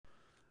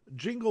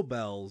Jingle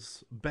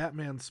bells,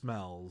 Batman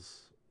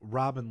smells,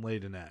 Robin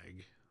laid an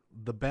egg.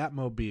 The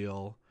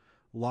Batmobile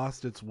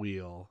lost its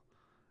wheel,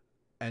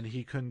 and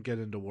he couldn't get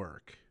into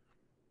work.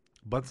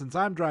 But since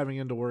I'm driving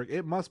into work,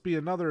 it must be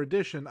another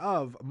edition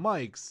of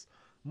Mike's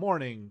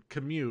Morning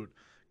Commute.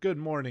 Good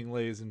morning,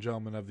 ladies and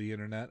gentlemen of the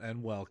internet,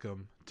 and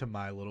welcome to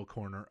my little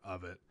corner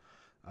of it.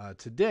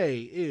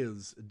 Today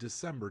is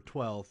December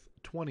 12th,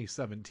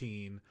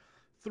 2017,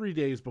 3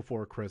 days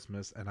before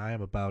Christmas, and I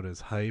am about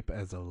as hype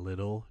as a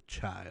little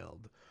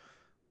child.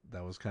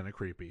 That was kind of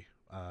creepy.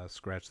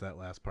 Scratch that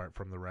last part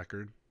from the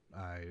record.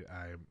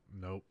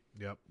 Nope.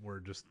 Yep. We're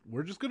just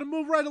gonna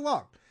move right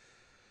along.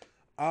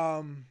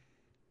 Um,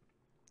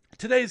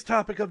 Today's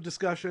topic of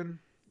discussion,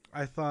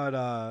 I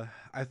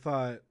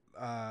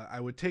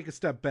would take a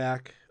step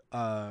back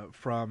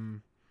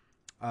from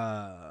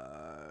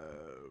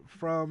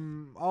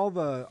all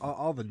the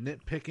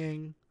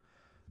nitpicking,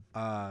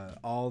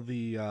 all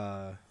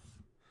the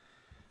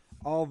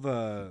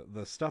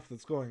stuff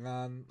that's going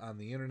on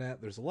the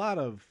internet. There's a lot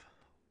of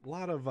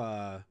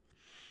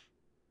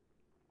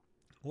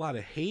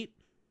hate,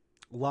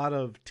 a lot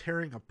of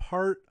tearing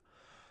apart,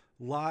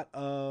 a lot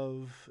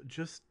of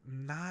just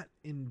not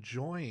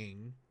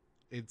enjoying,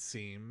 it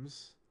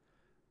seems,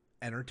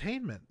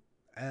 entertainment.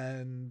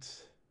 And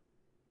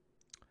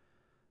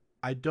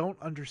I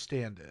don't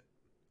understand it.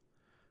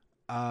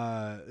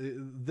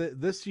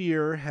 This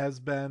year has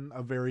been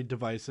a very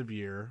divisive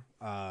year,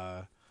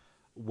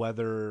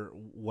 whether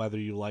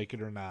you like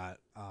it or not.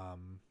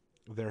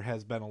 There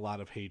has been a lot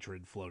of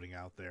hatred floating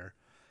out there,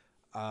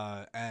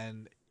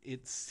 and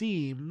it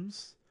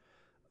seems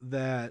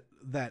that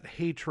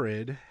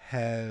hatred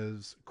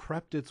has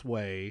crept its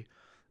way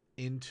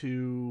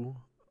into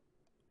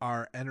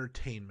our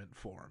entertainment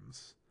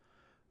forms.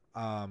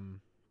 Um,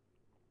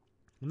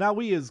 Now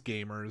we as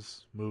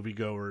gamers,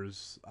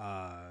 moviegoers,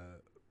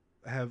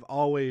 have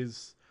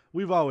always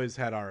we've always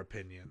had our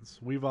opinions.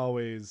 We've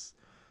always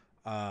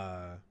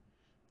uh,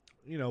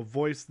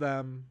 voiced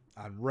them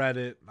on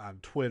Reddit, on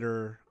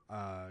Twitter,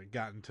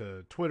 got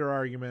into Twitter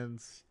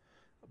arguments,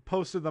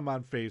 posted them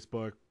on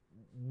Facebook,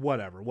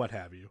 whatever, what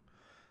have you.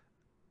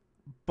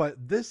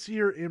 But this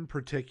year in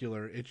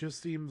particular, it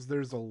just seems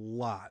there's a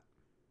lot,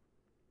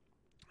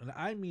 and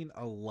I mean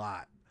a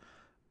lot,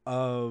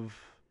 of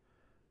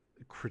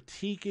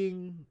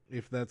critiquing,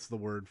 if that's the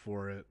word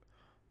for it,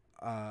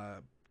 uh,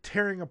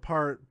 tearing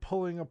apart,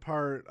 pulling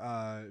apart,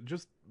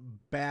 just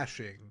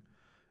bashing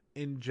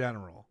in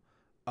general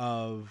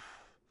of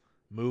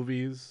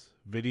movies,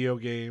 video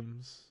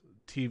games,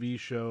 TV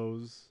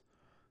shows,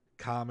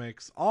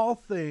 comics, all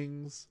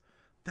things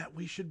that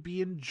we should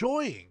be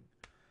enjoying.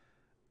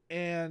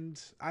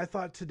 And I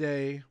thought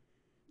today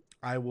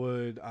I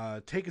would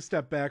take a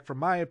step back from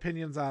my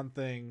opinions on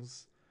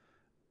things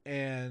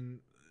and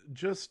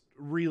just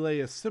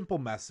relay a simple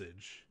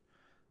message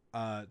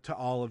to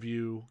all of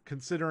you,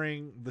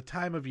 considering the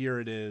time of year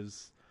it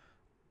is,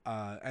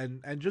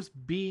 and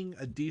just being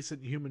a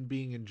decent human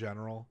being in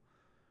general.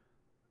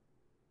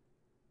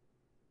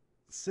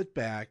 Sit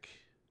back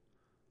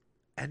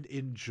and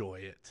enjoy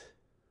it.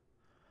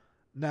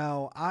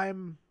 Now, I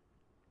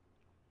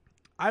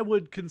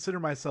would consider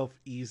myself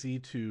easy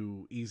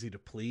to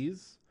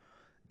please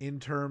in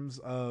terms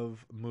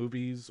of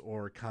movies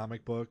or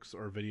comic books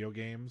or video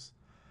games,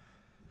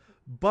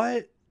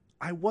 but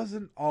I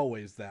wasn't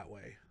always that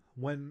way.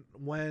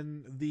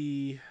 When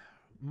the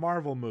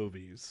Marvel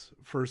movies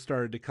first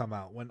started to come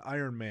out, when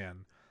Iron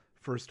Man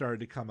first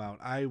started to come out,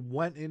 I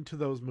went into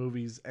those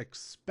movies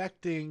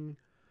expecting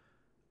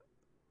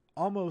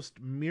almost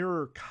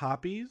mirror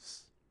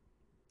copies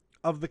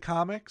of the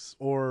comics,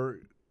 or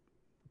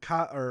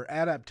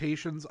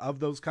adaptations of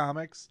those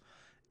comics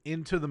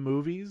into the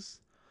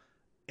movies,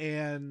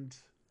 and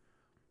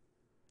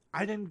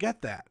I didn't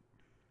get that.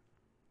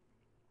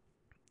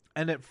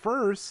 And at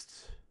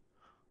first,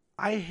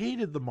 I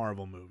hated the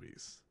Marvel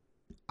movies.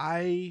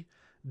 I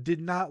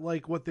did not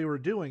like what they were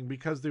doing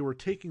because they were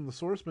taking the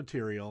source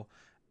material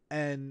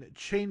and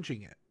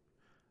changing it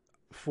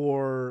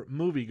for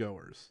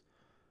moviegoers.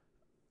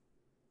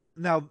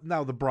 Now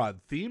the broad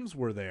themes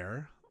were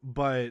there,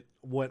 but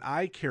what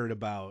I cared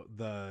about,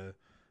 the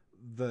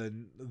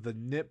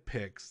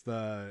nitpicks,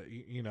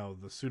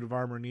 the suit of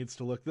armor needs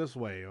to look this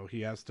way. Oh,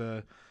 he has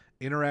to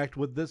interact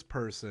with this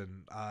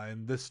person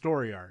in this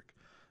story arc.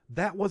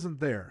 That wasn't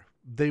there.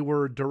 They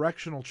were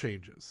directional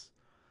changes,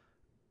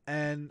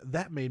 and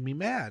that made me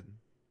mad.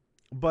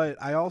 But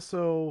I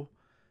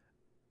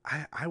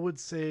would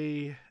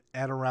say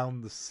at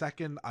around the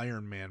second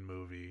Iron Man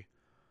movie,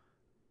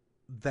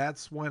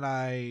 that's when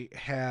I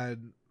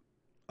had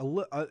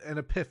an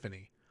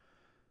epiphany.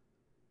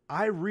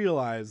 I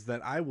realized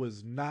that I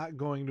was not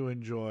going to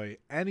enjoy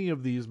any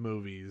of these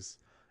movies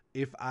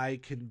if I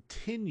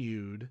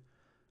continued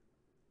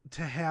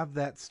to have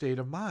that state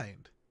of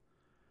mind.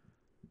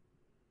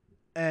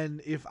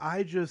 And if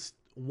I just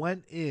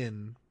went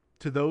in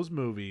to those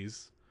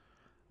movies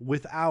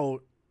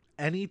without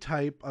any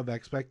type of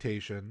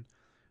expectation,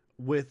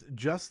 with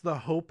just the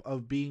hope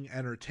of being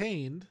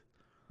entertained,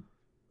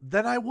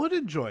 then I would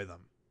enjoy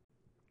them.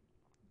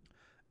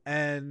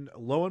 And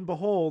lo and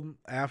behold,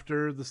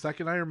 after the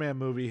second Iron Man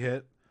movie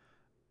hit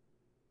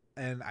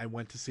and I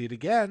went to see it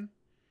again,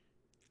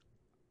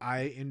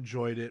 I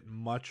enjoyed it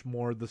much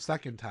more the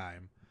second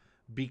time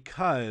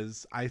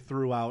because I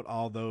threw out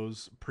all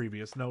those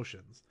previous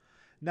notions.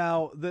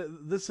 Now,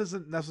 this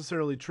isn't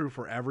necessarily true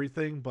for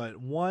everything, but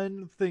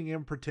one thing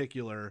in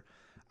particular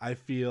I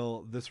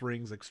feel this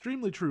rings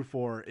extremely true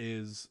for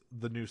is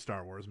the new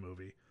Star Wars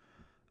movie.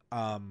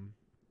 Um,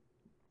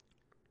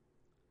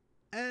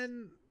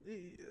 and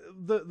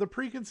the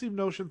preconceived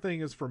notion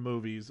thing is for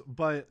movies,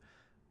 but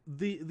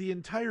the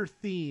entire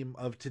theme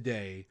of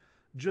today,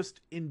 just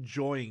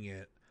enjoying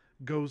it,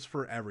 goes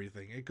for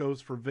everything. It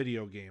goes for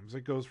video games,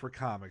 it goes for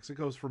comics, it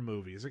goes for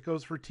movies, it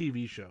goes for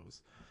TV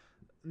shows.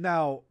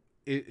 Now,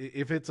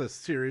 if it's a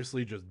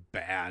seriously just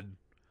bad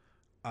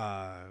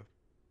uh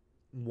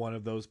one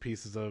of those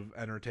pieces of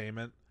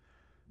entertainment,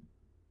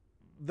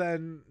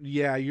 then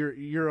yeah,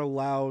 you're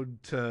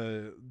allowed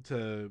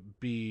to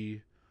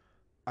be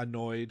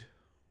annoyed,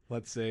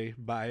 let's say,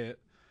 by it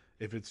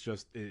if it's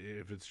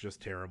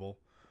just terrible.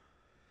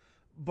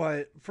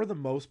 But for the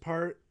most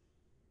part,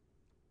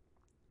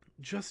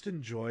 just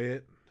enjoy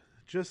it.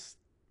 Just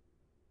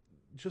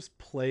just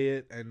play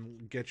it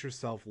and get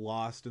yourself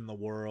lost in the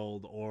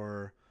world,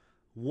 or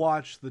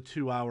watch the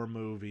 2 hour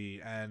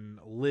movie and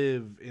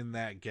live in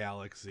that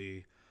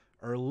galaxy,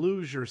 or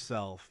lose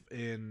yourself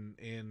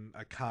in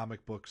a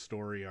comic book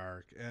story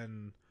arc.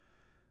 And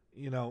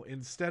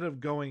instead of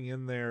going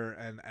in there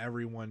and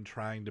everyone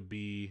trying to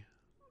be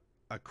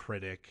a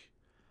critic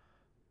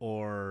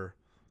or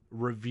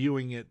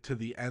reviewing it to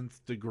the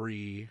nth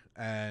degree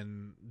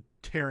and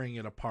tearing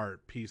it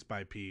apart piece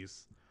by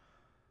piece,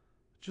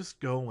 just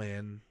go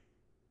in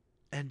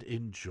and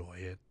enjoy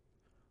it.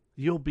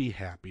 You'll be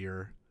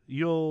happier.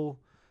 You'll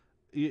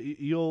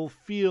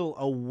feel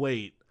a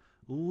weight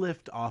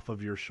lift off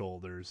of your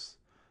shoulders,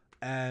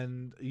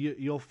 and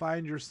you'll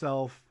find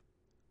yourself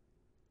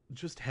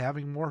just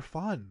having more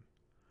fun.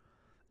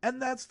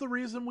 And that's the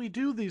reason we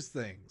do these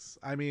things.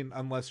 I mean,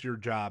 unless your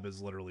job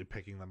is literally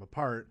picking them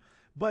apart.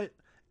 But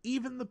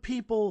even the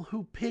people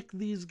who pick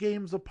these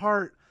games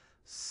apart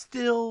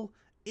still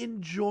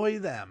enjoy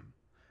them.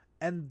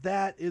 And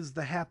that is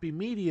the happy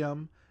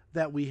medium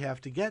that we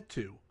have to get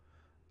to.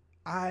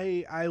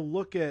 I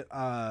look at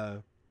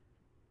I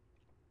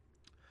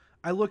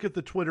look at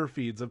the Twitter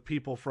feeds of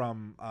people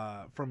from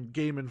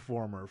Game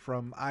Informer,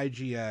 from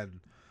IGN,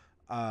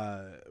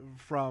 uh,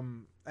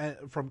 from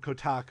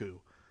Kotaku,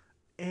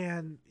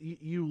 and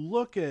you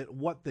look at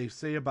what they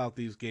say about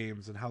these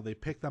games and how they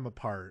pick them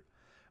apart.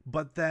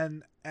 But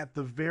then at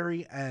the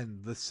very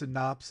end, the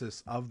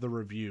synopsis of the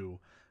review,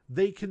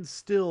 they can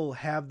still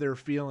have their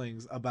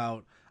feelings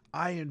about,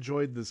 I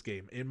enjoyed this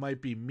game. It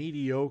might be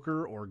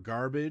mediocre or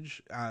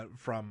garbage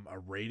from a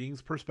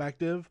ratings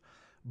perspective,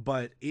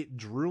 but it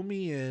drew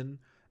me in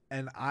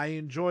and I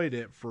enjoyed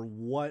it for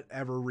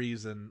whatever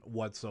reason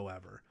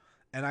whatsoever.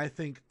 And I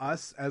think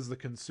us as the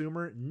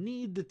consumer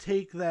need to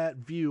take that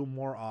view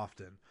more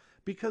often,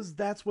 because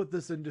that's what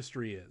this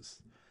industry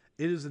is.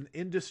 It is an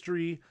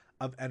industry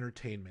of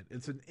entertainment,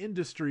 it's an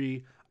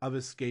industry of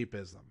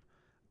escapism.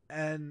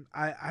 And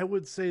I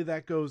would say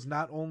that goes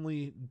not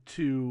only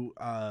to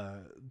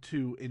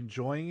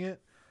enjoying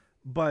it,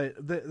 but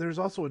there's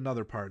also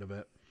another part of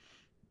it.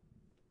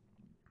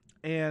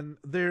 And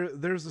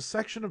there's a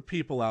section of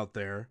people out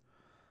there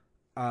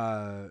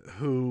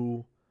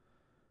who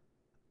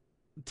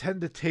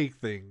tend to take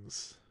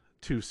things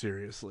too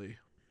seriously.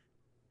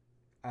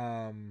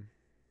 Um,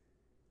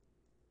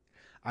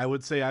 I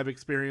would say I've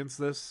experienced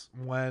this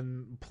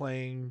when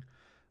playing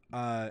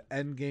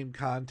end game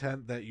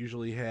content that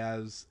usually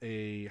has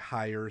a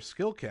higher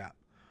skill cap.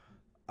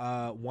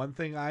 One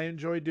thing I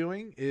enjoy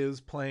doing is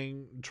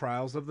playing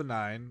Trials of the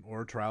Nine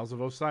or Trials of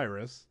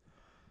Osiris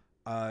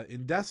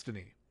in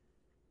Destiny,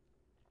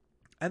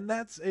 and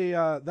that's a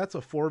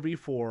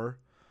 4v4.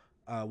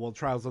 Well,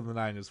 Trials of the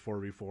Nine is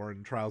 4v4,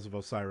 and Trials of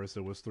Osiris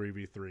it was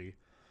 3v3.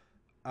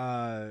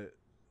 Uh,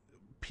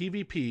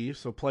 PvP,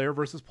 so player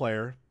versus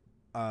player,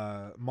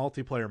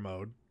 multiplayer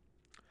mode,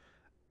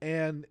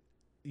 and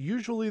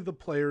usually the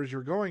players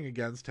you're going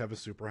against have a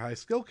super high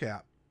skill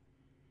cap.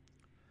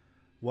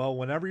 Well,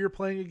 whenever you're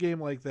playing a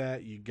game like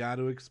that, you got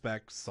to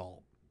expect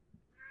salt.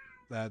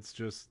 That's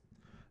just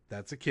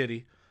that's a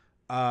kitty.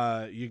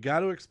 You got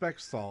to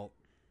expect salt.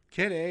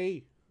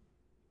 Kitty.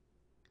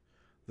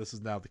 This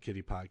is now the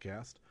Kitty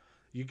podcast.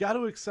 You got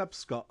to accept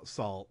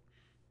salt.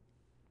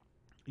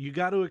 You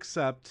got to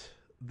accept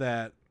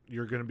that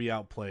you're going to be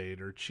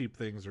outplayed, or cheap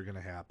things are going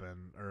to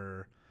happen,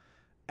 or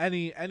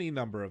any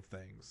number of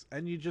things,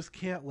 and you just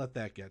can't let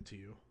that get to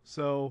you.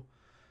 So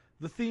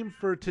the theme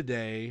for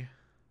today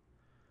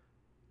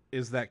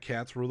is that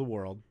cats rule the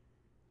world,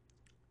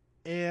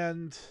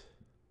 and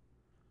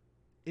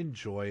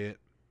enjoy it.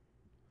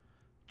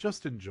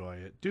 Just enjoy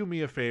it. Do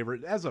me a favor,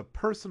 as a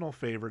personal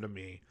favor to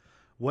me,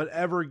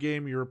 whatever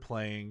game you're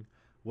playing,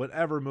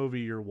 whatever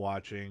movie you're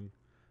watching,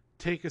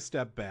 take a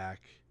step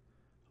back,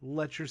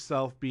 let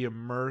yourself be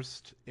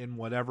immersed in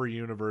whatever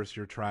universe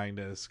you're trying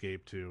to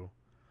escape to,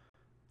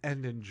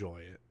 and enjoy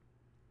it.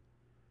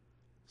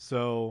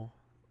 So,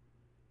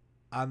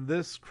 on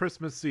this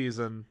Christmas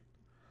season,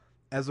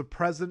 as a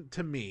present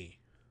to me,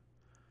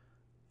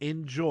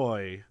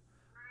 enjoy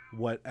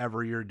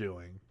whatever you're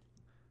doing.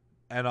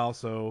 And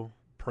also,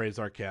 praise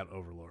our cat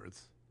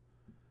overlords.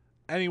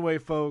 Anyway,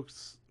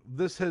 folks,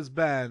 this has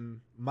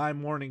been my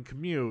morning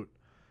commute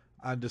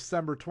on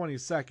December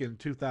 22nd,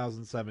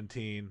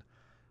 2017.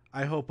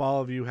 I hope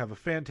all of you have a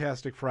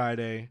fantastic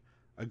Friday,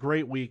 a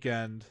great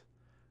weekend,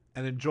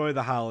 and enjoy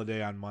the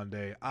holiday on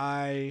Monday.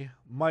 I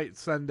might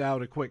send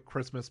out a quick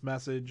Christmas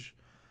message.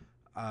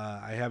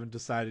 I haven't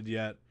decided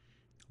yet.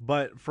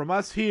 But from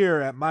us here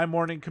at My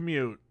Morning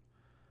Commute,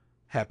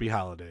 happy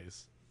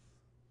holidays.